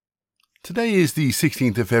Today is the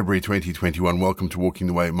 16th of February 2021. Welcome to Walking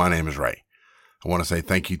the Way. My name is Ray. I want to say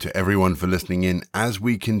thank you to everyone for listening in as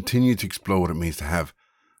we continue to explore what it means to have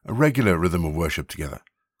a regular rhythm of worship together.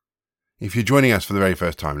 If you're joining us for the very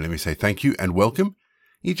first time, let me say thank you and welcome.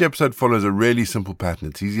 Each episode follows a really simple pattern.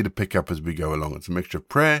 It's easy to pick up as we go along. It's a mixture of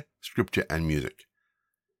prayer, scripture, and music.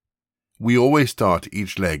 We always start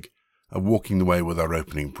each leg of Walking the Way with our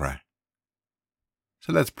opening prayer.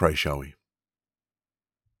 So let's pray, shall we?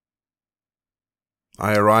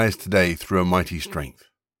 I arise today through a mighty strength.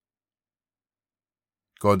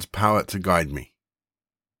 God's power to guide me.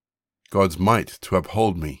 God's might to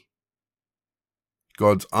uphold me.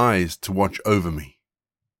 God's eyes to watch over me.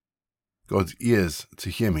 God's ears to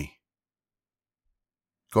hear me.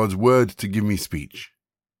 God's word to give me speech.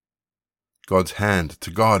 God's hand to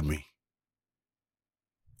guard me.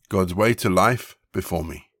 God's way to life before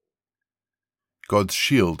me. God's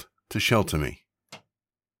shield to shelter me.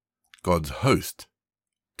 God's host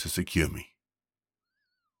to secure me.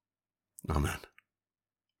 Amen.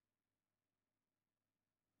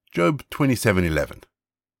 Job 27:11.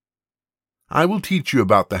 I will teach you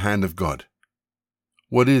about the hand of God.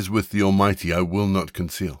 What is with the Almighty I will not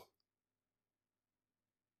conceal.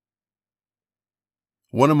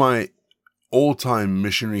 One of my all-time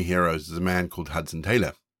missionary heroes is a man called Hudson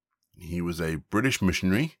Taylor. He was a British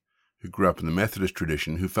missionary who grew up in the Methodist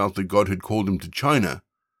tradition, who felt that God had called him to China,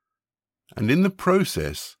 and in the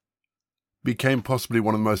process became possibly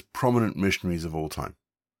one of the most prominent missionaries of all time.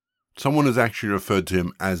 Someone has actually referred to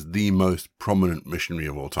him as the most prominent missionary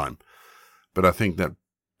of all time, but I think that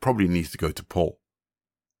probably needs to go to Paul.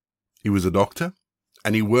 He was a doctor,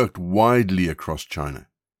 and he worked widely across China.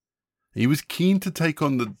 He was keen to take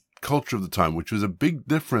on the culture of the time, which was a big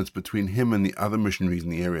difference between him and the other missionaries in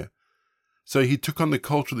the area. So he took on the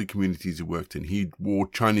culture of the communities he worked in. He wore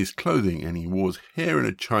Chinese clothing, and he wore his hair in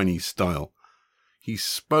a Chinese style. He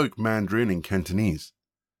spoke Mandarin and Cantonese.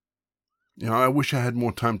 I wish I had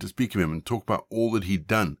more time to speak of him and talk about all that he'd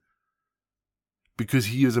done, because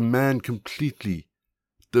he is a man completely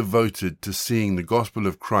devoted to seeing the gospel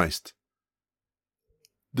of Christ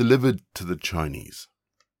delivered to the Chinese.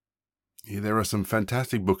 There are some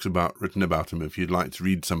fantastic books written about him if you'd like to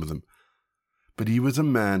read some of them. But he was a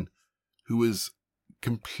man who was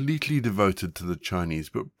completely devoted to the Chinese,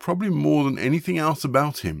 but probably more than anything else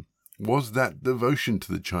about him was that devotion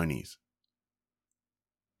to the Chinese.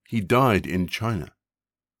 He died in China.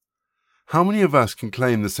 How many of us can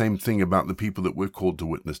claim the same thing about the people that we're called to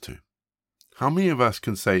witness to? How many of us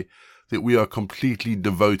can say that we are completely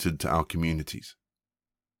devoted to our communities?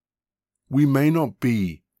 We may not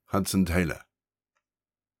be Hudson Taylor,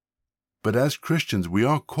 but as Christians, we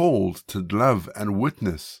are called to love and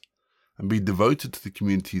witness and be devoted to the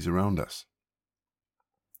communities around us.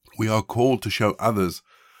 We are called to show others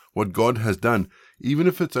what God has done, even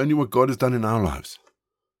if it's only what God has done in our lives.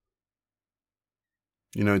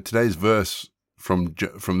 Today's verse from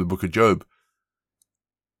the book of Job,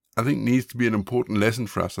 I think needs to be an important lesson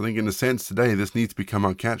for us. I think in a sense today, this needs to become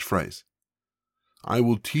our catchphrase. I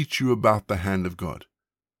will teach you about the hand of God.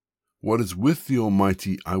 What is with the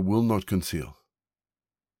Almighty, I will not conceal.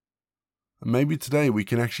 And maybe today we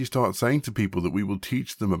can actually start saying to people that we will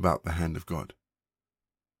teach them about the hand of God,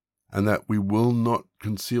 and that we will not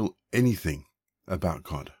conceal anything about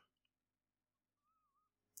God.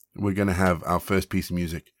 We're going to have our first piece of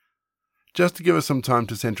music, just to give us some time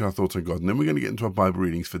to center our thoughts on God, and then we're going to get into our Bible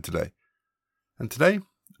readings for today. And today,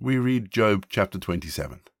 we read Job chapter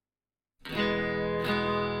 27.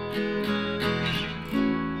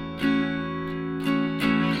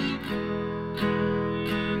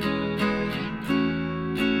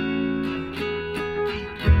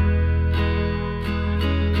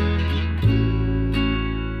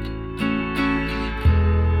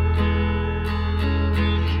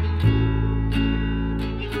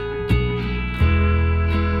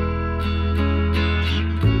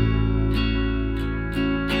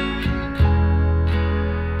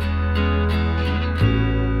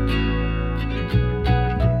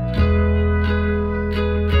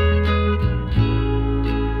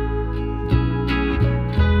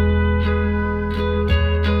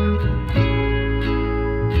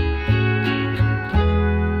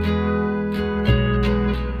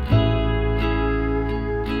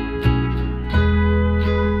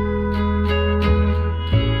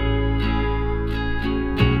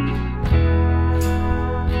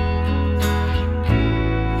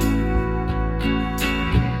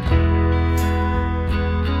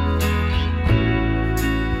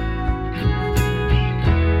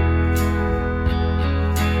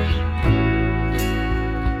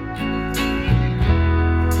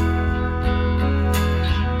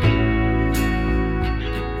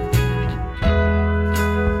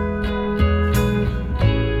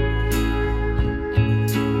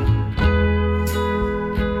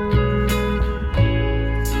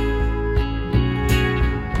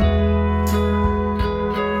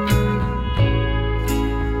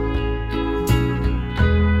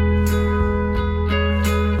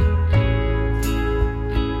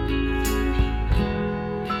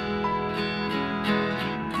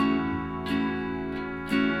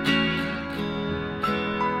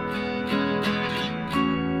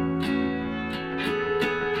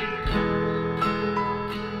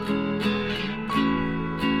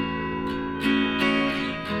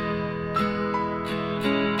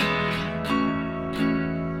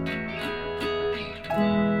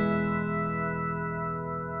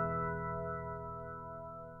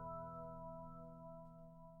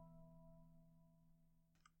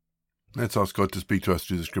 Let's ask God to speak to us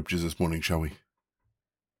through the scriptures this morning, shall we?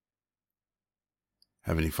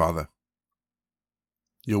 Heavenly Father,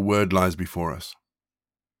 your word lies before us.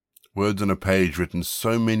 Words on a page written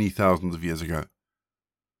so many thousands of years ago.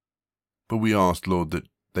 But we ask, Lord, that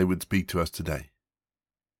they would speak to us today.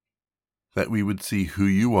 That we would see who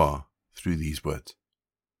you are through these words.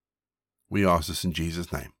 We ask this in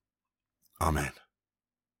Jesus' name. Amen.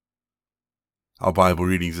 Our Bible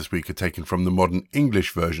readings this week are taken from the Modern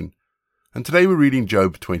English Version, and today we're reading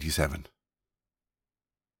Job 27.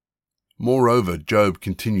 Moreover, Job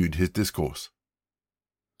continued his discourse.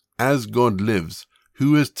 As God lives,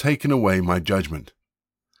 who has taken away my judgment?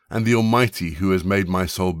 And the Almighty, who has made my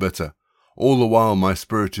soul bitter, all the while my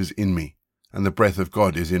spirit is in me, and the breath of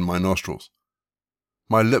God is in my nostrils.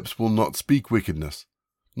 My lips will not speak wickedness,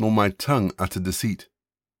 nor my tongue utter deceit.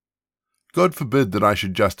 God forbid that I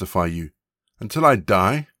should justify you. Until I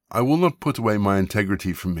die, I will not put away my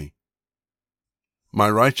integrity from me. My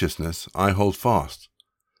righteousness I hold fast,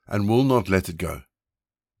 and will not let it go.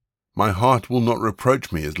 My heart will not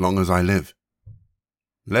reproach me as long as I live.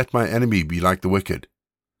 Let my enemy be like the wicked,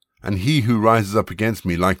 and he who rises up against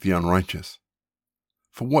me like the unrighteous.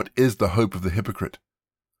 For what is the hope of the hypocrite,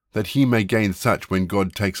 that he may gain such when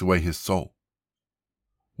God takes away his soul?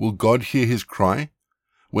 Will God hear his cry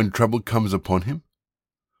when trouble comes upon him?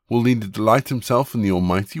 Will he delight himself in the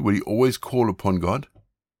Almighty? Will he always call upon God?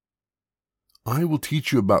 I will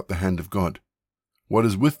teach you about the hand of God. What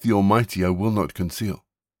is with the Almighty I will not conceal.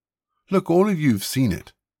 Look, all of you have seen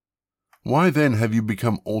it. Why then have you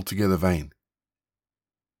become altogether vain?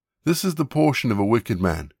 This is the portion of a wicked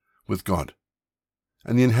man with God,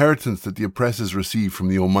 and the inheritance that the oppressors receive from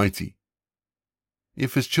the Almighty.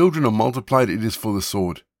 If his children are multiplied, it is for the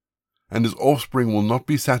sword, and his offspring will not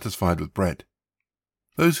be satisfied with bread.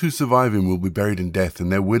 Those who survive him will be buried in death,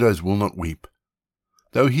 and their widows will not weep.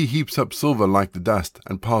 Though he heaps up silver like the dust,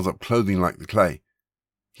 and piles up clothing like the clay,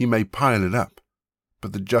 he may pile it up,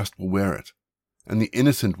 but the just will wear it, and the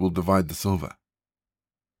innocent will divide the silver.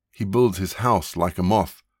 He builds his house like a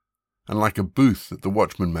moth, and like a booth that the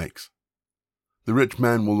watchman makes. The rich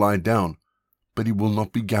man will lie down, but he will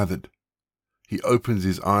not be gathered. He opens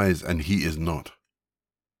his eyes, and he is not.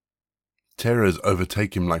 Terrors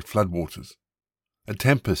overtake him like floodwaters. A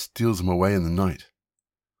tempest steals him away in the night.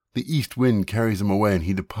 The east wind carries him away, and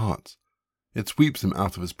he departs. It sweeps him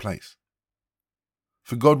out of his place.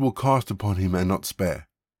 For God will cast upon him and not spare.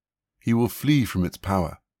 He will flee from its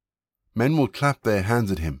power. Men will clap their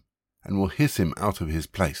hands at him, and will hiss him out of his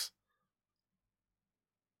place.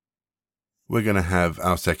 We're going to have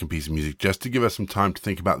our second piece of music just to give us some time to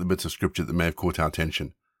think about the bits of scripture that may have caught our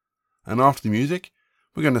attention. And after the music,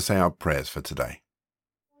 we're going to say our prayers for today.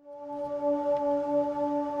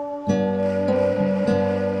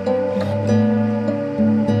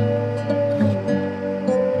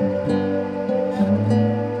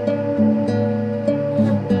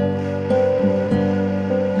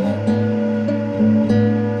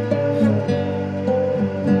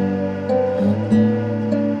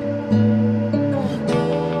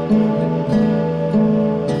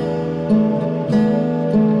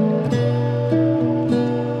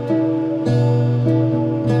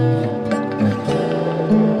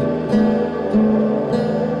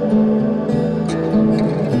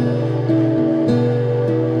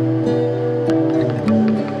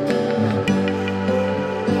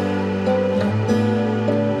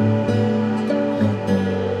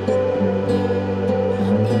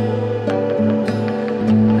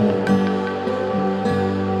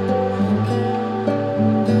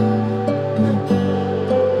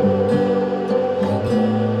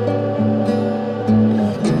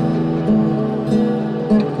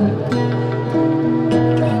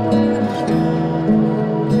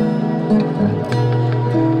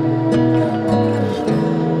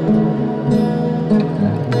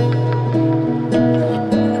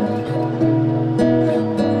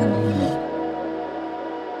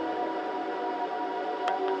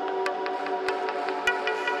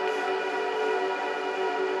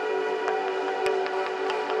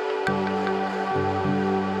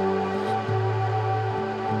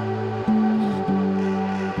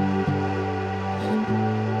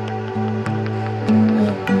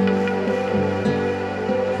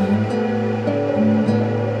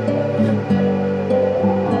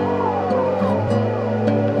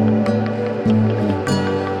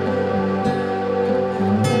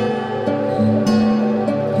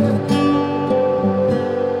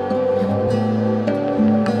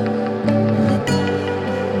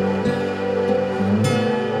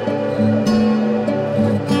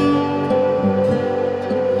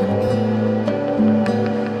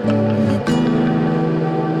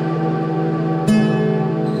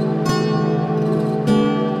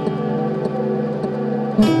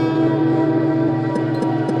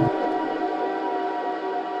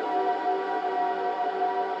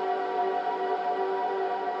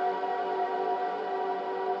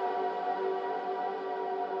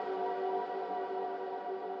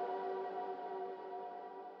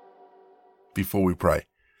 Before we pray,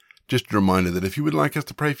 just a reminder that if you would like us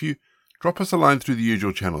to pray for you, drop us a line through the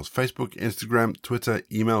usual channels: Facebook, Instagram, Twitter,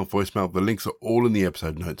 email, voicemail. The links are all in the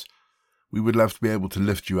episode notes. We would love to be able to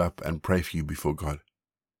lift you up and pray for you before God.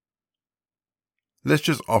 Let's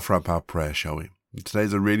just offer up our prayer, shall we?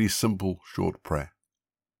 Today's a really simple, short prayer.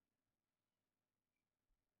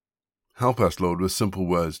 Help us, Lord, with simple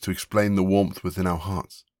words to explain the warmth within our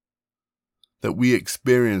hearts that we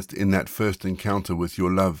experienced in that first encounter with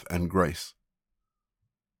your love and grace.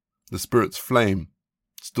 The Spirit's flame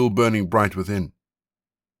still burning bright within,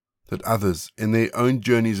 that others, in their own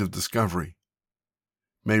journeys of discovery,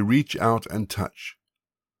 may reach out and touch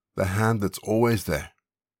the hand that's always there.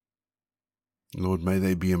 Lord, may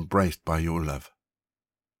they be embraced by your love.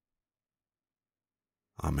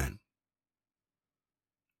 Amen.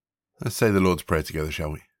 Let's say the Lord's Prayer together,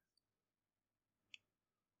 shall we?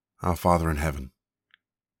 Our Father in heaven,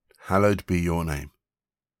 hallowed be your name.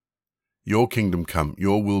 Your kingdom come,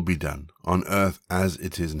 your will be done, on earth as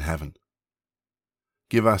it is in heaven.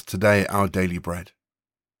 Give us today our daily bread.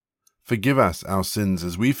 Forgive us our sins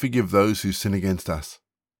as we forgive those who sin against us.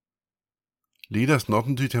 Lead us not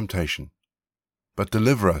into temptation, but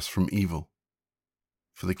deliver us from evil.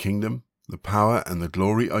 For the kingdom, the power, and the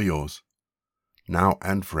glory are yours, now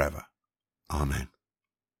and forever. Amen.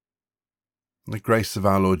 The grace of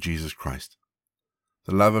our Lord Jesus Christ,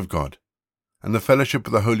 the love of God, and the fellowship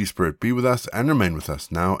of the Holy Spirit be with us and remain with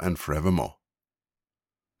us now and forevermore.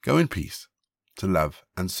 Go in peace to love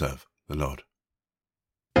and serve the Lord.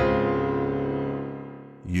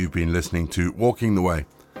 You've been listening to Walking the Way.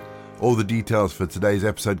 All the details for today's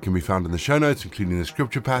episode can be found in the show notes, including the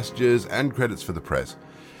scripture passages and credits for the prayers.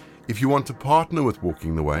 If you want to partner with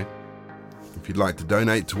Walking the Way, if you'd like to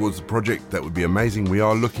donate towards the project, that would be amazing. We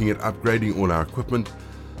are looking at upgrading all our equipment,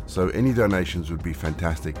 so any donations would be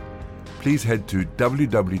fantastic. Please head to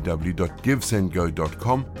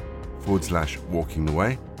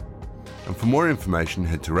www.givesendgo.com/walkingtheway. And for more information,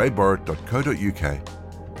 head to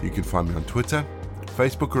rayborrett.co.uk. You can find me on Twitter,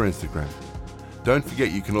 Facebook or Instagram. Don't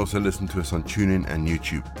forget you can also listen to us on TuneIn and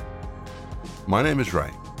YouTube. My name is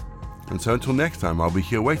Ray, and so until next time I'll be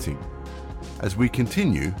here waiting as we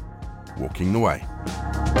continue walking the way.